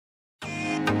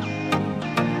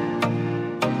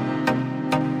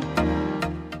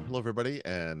everybody,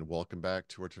 and welcome back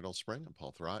to Eternal Spring. I'm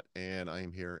Paul Thurrott, and I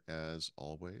am here as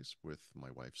always with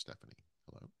my wife, Stephanie.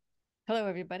 Hello. Hello,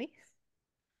 everybody.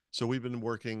 So, we've been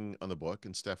working on the book,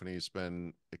 and Stephanie's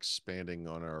been expanding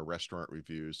on our restaurant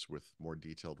reviews with more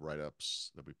detailed write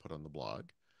ups that we put on the blog.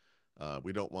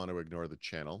 We don't want to ignore the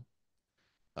channel,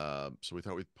 so we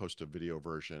thought we'd post a video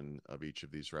version of each of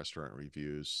these restaurant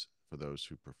reviews for those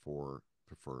who prefer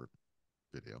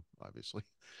video, obviously.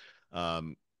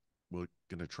 Um, we're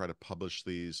going to try to publish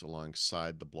these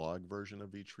alongside the blog version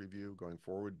of each review going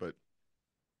forward, but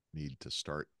need to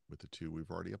start with the two we've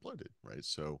already uploaded, right?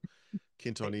 So, Right.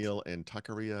 Quintonil and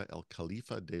Taqueria El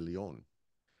Califa de Leon.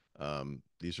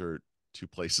 These are two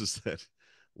places that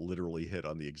literally hit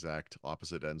on the exact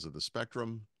opposite ends of the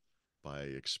spectrum by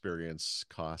experience,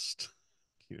 cost,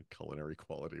 culinary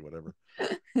quality, whatever.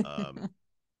 Um,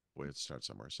 we have to start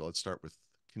somewhere. So let's start with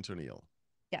Quintonil.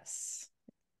 Yes.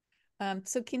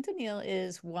 So Quintonil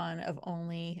is one of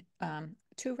only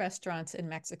two restaurants in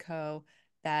Mexico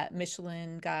that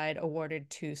Michelin Guide awarded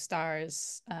 2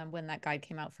 stars when that guide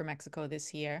came out for Mexico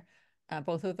this year.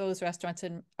 Both of those restaurants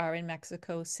are in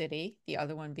Mexico City, the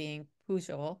other one being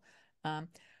Pujol. Um,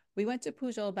 we went to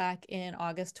Pujol back in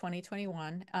August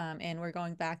 2021, and we're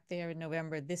going back there in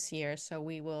November this year. So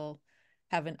we will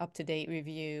have an up-to-date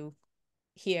review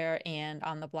here and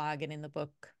on the blog and in the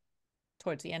book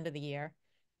towards the end of the year.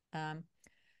 Um,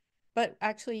 but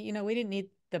actually, we didn't need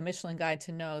the Michelin Guide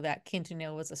to know that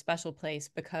Quintonil was a special place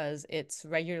because it's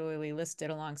regularly listed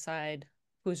alongside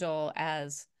Pujol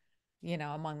as,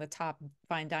 among the top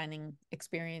fine dining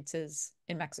experiences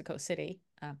in Mexico City.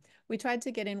 We tried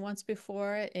to get in once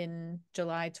before in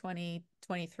July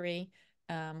 2023.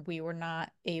 We were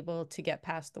not able to get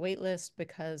past the wait list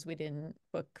because we didn't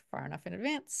book far enough in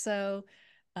advance. So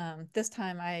this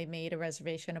time I made a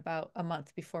reservation about a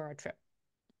month before our trip.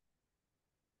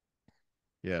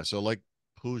 Yeah, so like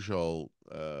Pujol,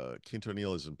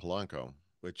 Quintonil is in Polanco,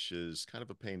 which is kind of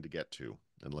a pain to get to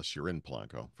unless you're in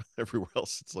Polanco. Everywhere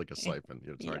else, it's like a siphon.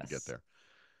 It's hard to get Yes. there.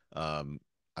 Um,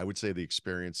 I would say the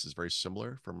experience is very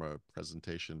similar from a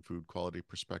presentation, food quality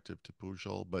perspective to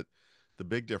Pujol, but the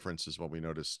big difference is what we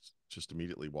noticed just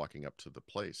immediately walking up to the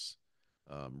place.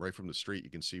 Right from the street, you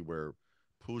can see where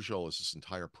Pujol is this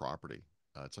entire property.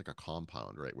 It's like a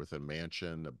compound, right, with a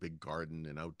mansion, a big garden,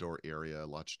 an outdoor area,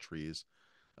 lots of trees.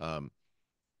 Um,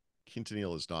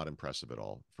 Quintonil is not impressive at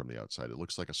all from the outside. It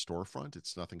looks like a storefront.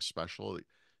 It's nothing special.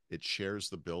 It shares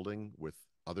the building with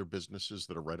other businesses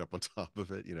that are right up on top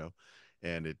of it,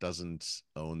 and it doesn't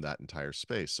own that entire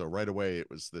space. So right away, it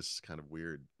was this kind of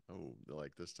weird, oh,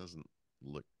 like this doesn't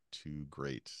look too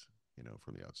great,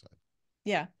 from the outside.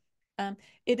 Yeah.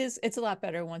 It's a lot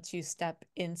better once you step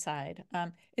inside.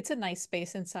 It's a nice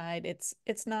space inside.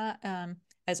 It's not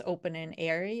as open and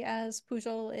airy as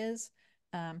Pujol is.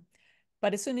 Um,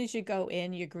 but as soon as you go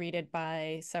in, you're greeted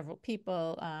by several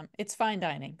people. It's fine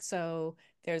dining, so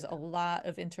there's a lot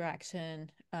of interaction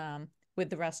with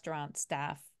the restaurant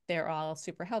staff. They're all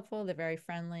super helpful. They're very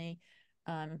friendly.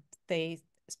 They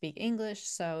speak English,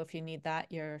 so if you need that,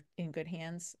 you're in good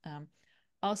hands.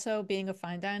 Also, being a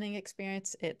fine dining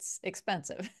experience, it's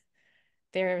expensive.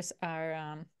 There's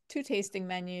our two tasting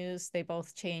menus. They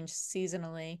both change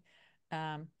seasonally.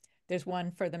 Um, there's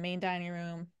one for the main dining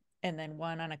room and then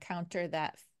one on a counter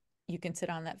that you can sit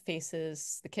on that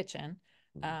faces the kitchen.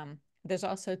 Mm. There's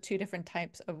also two different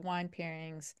types of wine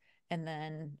pairings and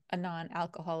then a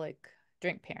non-alcoholic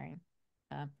drink pairing.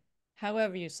 Uh,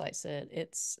 However you slice it,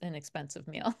 it's an expensive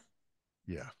meal.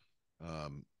 Yeah.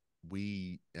 Um,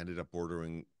 we ended up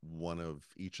ordering one of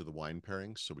each of the wine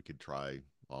pairings so we could try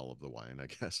all of the wine, I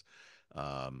guess.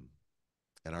 Um,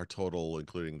 and our total,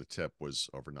 including the tip, was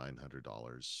over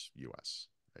 $900 US,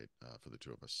 right, for the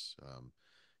two of us.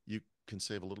 You can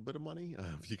save a little bit of money.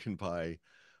 You can buy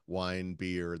wine,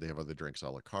 beer. They have other drinks a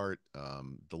la carte.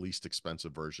 The least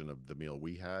expensive version of the meal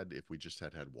we had, if we just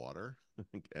had water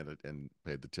and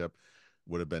paid the tip,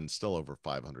 would have been still over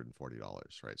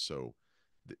 $540, right? So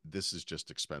this is just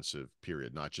expensive,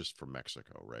 period. Not just from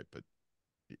Mexico, right, but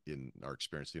in our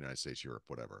experience, the United States, Europe,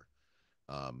 whatever.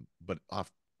 But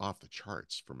off the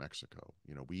charts for Mexico.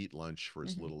 We eat lunch for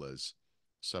as Mhm. little as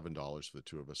 $7 for the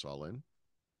two of us all in.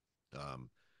 Um,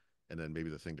 and then maybe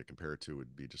the thing to compare it to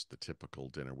would be just the typical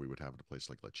dinner we would have at a place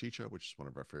like La Chicha, which is one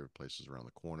of our favorite places around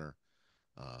the corner.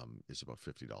 Is about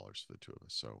 $50 for the two of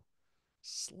us. So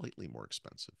slightly more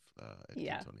expensive at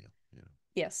Yeah. Quintonil.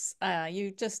 Yes,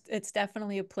 it's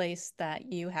definitely a place that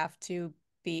you have to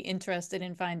be interested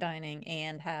in fine dining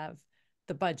and have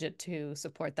the budget to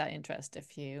support that interest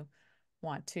if you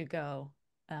want to go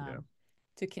Yeah. um,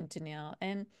 to Quintonil.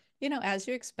 And, as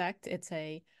you expect, it's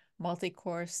a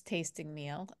multi-course tasting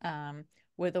meal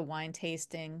with a wine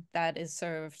tasting that is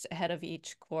served ahead of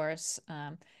each course.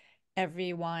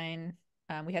 Every wine,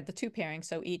 we had the two pairings,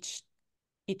 so each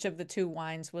of the two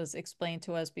wines was explained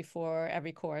to us before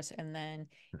every course, and then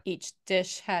each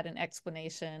dish had an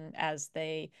explanation as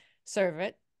they serve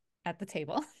it at the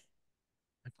table.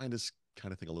 I find this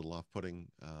kind of thing a little off-putting.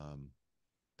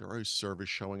 There are always servers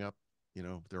showing up. You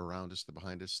know, they're around us, they're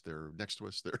behind us, they're next to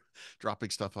us, they're dropping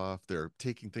stuff off, they're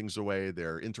taking things away,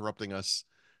 they're interrupting us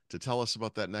to tell us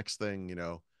about that next thing, you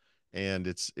know. And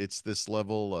it's this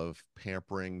level of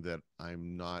pampering that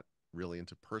I'm not really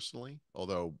into personally.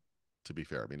 Although, to be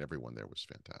fair, I mean everyone there was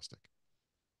fantastic.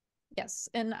 Yes,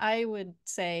 and I would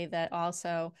say that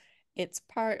also it's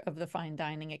part of the fine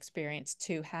dining experience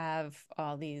to have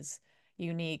all these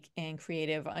unique and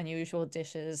creative, unusual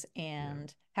dishes Yeah.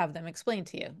 and have them explained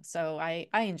to you. So I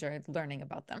enjoyed learning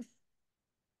about them.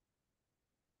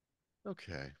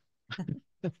 Okay.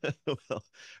 Well, all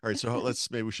right. So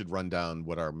let's maybe we should run down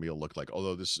what our meal looked like.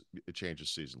 Although this it changes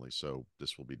seasonally, so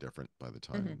this will be different by the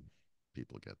Mm-hmm. time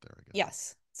people get there, I guess.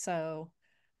 Yes. So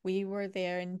we were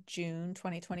there in June Mhm.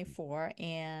 2024,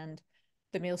 and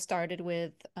the meal started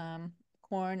with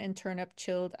corn and turnip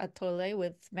chilled atole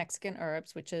with Mexican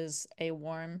herbs, which is a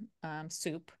warm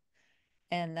soup.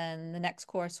 And then the next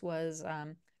course was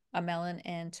a melon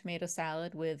and tomato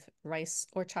salad with rice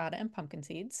horchata and pumpkin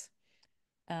seeds.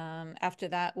 After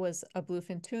that was a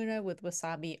bluefin tuna with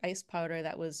wasabi ice powder.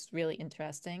 That was really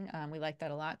interesting. We liked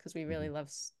that a lot because we really Mhm. love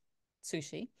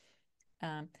sushi.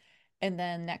 Um, and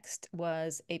then next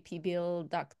was a pibil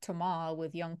duck tamal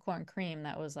with young corn cream.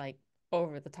 That was like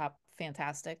over the top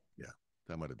fantastic. Yeah,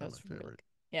 that might have That been my was really favorite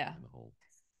good. Yeah. in the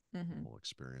Mm-hmm. whole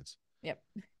experience. Yep.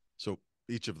 So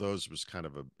each of those was kind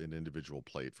of an individual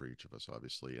plate for each of us,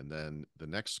 obviously. And then the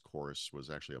next course was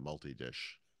actually a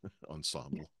multi-dish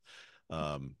ensemble,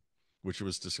 um, which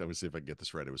was just, let me see if I can get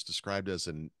this right. It was described as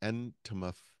an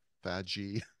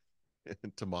entomophagy,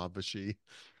 entomophagy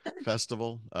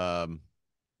festival.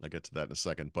 I'll get to that in a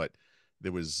second, but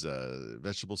there was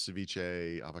vegetable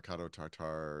ceviche, avocado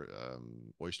tartare,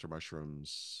 oyster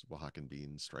mushrooms, Oaxacan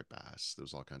beans, striped bass. There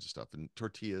was all kinds of stuff, and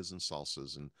tortillas and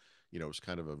salsas, and it was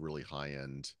kind of a really high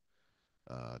end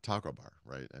taco bar,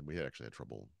 right? And we actually had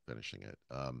trouble finishing it.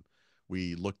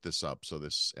 We looked this up. So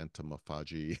this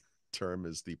entomophagy term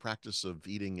is the practice of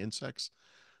eating insects.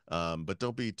 But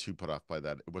don't be too put off by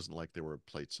that. It wasn't like there were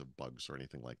plates of bugs or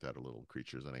anything like that, or little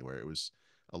creatures anywhere. It was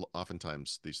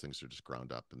oftentimes these things are just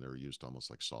ground up and they're used almost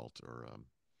like salt or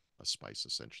a spice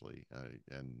essentially.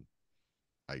 And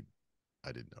I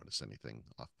I didn't notice anything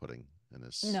off-putting in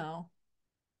this No.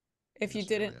 in If you this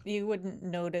didn't, area. you wouldn't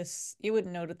notice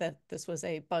that this was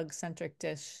a bug-centric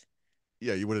dish.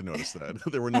 Yeah, you would have noticed that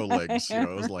there were no legs. It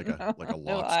was No, like a no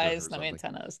lobster or eyes, no something.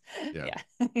 antennas. Yeah.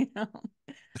 Yeah. You know.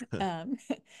 Um,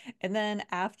 and then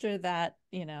after that,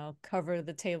 cover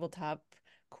the tabletop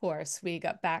course, we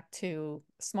got back to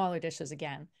smaller dishes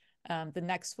again. The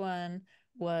next one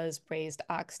was braised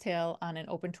oxtail on an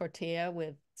open tortilla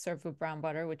with served with brown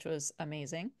butter, which was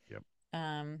amazing. Yep.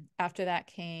 After that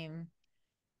came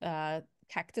uh,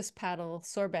 cactus paddle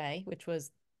sorbet, which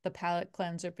was the palate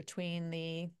cleanser between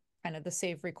the kind of the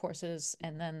savory courses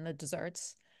and then the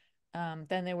desserts.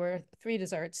 Then there were three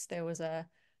desserts. There was a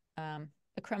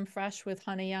creme fraiche with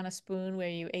honey on a spoon, where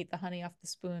you ate the honey off the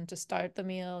spoon to start the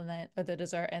meal, and then the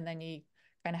dessert, and then you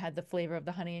kind of had the flavor of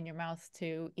the honey in your mouth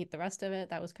to eat the rest of it.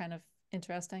 That was kind of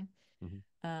interesting.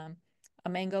 Hmm. Um, a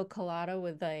mango colada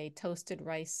with a toasted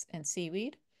rice and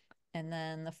seaweed. And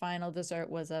then the final dessert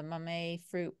was a mame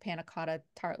fruit panna cotta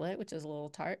tartlet, which is a little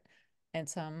tart, and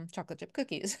some chocolate chip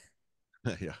cookies,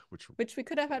 Yeah, which which we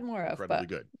could have had were more of, incredibly but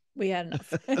good. we had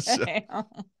enough. So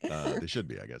they should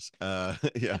be, I guess.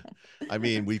 Yeah, I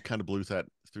mean, we kind of blew that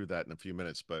through that in a few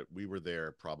minutes, but we were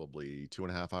there probably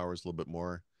 2.5 hours, a little bit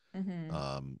more.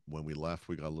 Mm-hmm. When we left,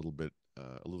 we got a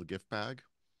little gift bag.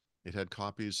 It had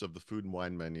copies of the food and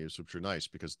wine menus, which are nice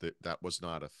because that was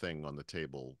not a thing on the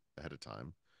table ahead of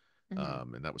time,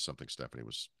 Mm-hmm. and that was something Stephanie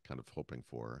was kind of hoping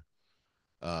for.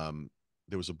 Um,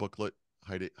 there was a booklet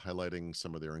highlighting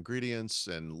some of their ingredients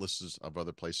and lists of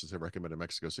other places they recommend in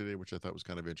Mexico City, which I thought was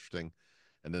kind of interesting.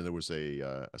 And then there was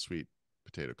a sweet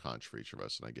potato conch for each of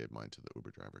us, and I gave mine to the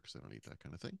Uber driver because I don't eat that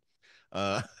kind of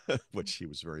thing, which he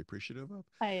was very appreciative of.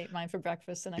 I ate mine for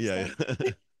breakfast the next Yeah.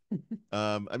 day.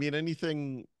 Yeah. I mean,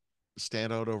 anything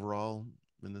stand out overall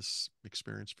in this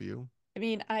experience for you? I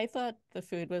mean, I thought the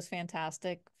food was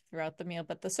fantastic throughout the meal,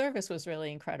 but the service was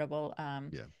really incredible.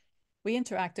 Yeah. We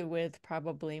interacted with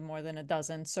probably more than a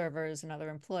dozen servers and other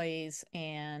employees,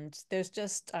 and there's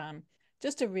just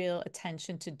just a real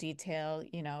attention to detail,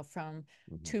 from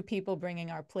Hmm. two people bringing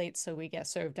our plates so we get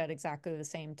served at exactly the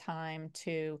same time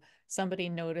to somebody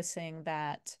noticing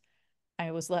that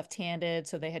I was left-handed,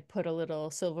 so they had put a little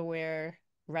silverware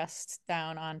rest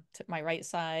down on my right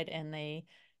side, and they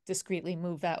discreetly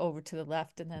moved that over to the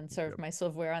left and then served Yep. my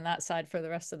silverware on that side for the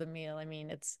rest of the meal. I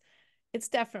mean, it's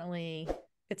definitely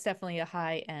it's definitely a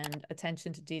high-end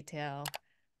attention to detail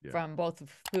Yeah. from both the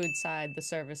food side, the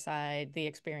service side, the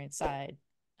experience side.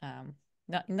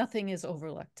 Nothing is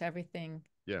overlooked. Everything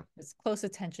Yeah. is close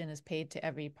attention is paid to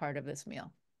every part of this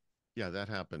meal. Yeah, that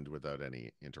happened without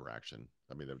any interaction.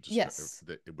 I mean, Yes,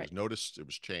 it right. was noticed, it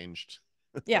was changed.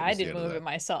 Yeah, That I was the didn't end of move it that.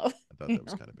 myself. I thought that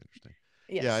was kind of interesting.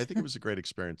 Yeah, I Yes. think it was a great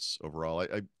experience overall.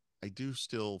 I do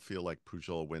still feel like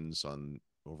Pujol wins on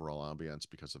overall ambiance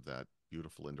because of that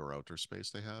beautiful indoor outdoor space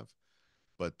they have.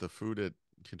 But the food at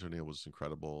Quintonil was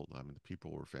incredible. I mean, the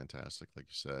people were fantastic, like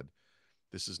you said.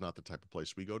 This is not the type of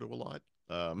place we go to a lot.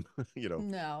 You know,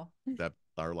 No. that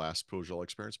our last Pujol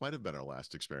experience might have been our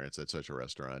last experience at such a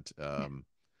restaurant.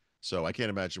 So I can't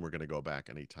imagine we're going to go back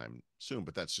anytime soon,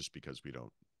 but that's just because we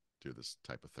don't do this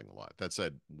type of thing a lot. That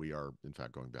said, we are in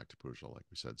fact going back to Pujol, like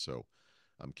we said. So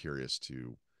I'm curious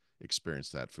to experience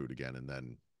that food again, and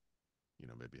then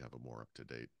maybe have a more up to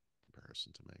date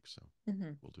comparison to make. So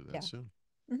Hmm. we'll do that Yeah. soon.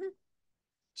 Hmm.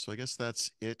 So I guess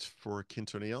that's it for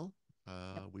Quintonil.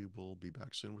 Yep. We will be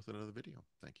back soon with another video.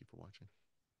 Thank you for watching.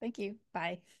 Thank you.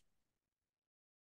 Bye.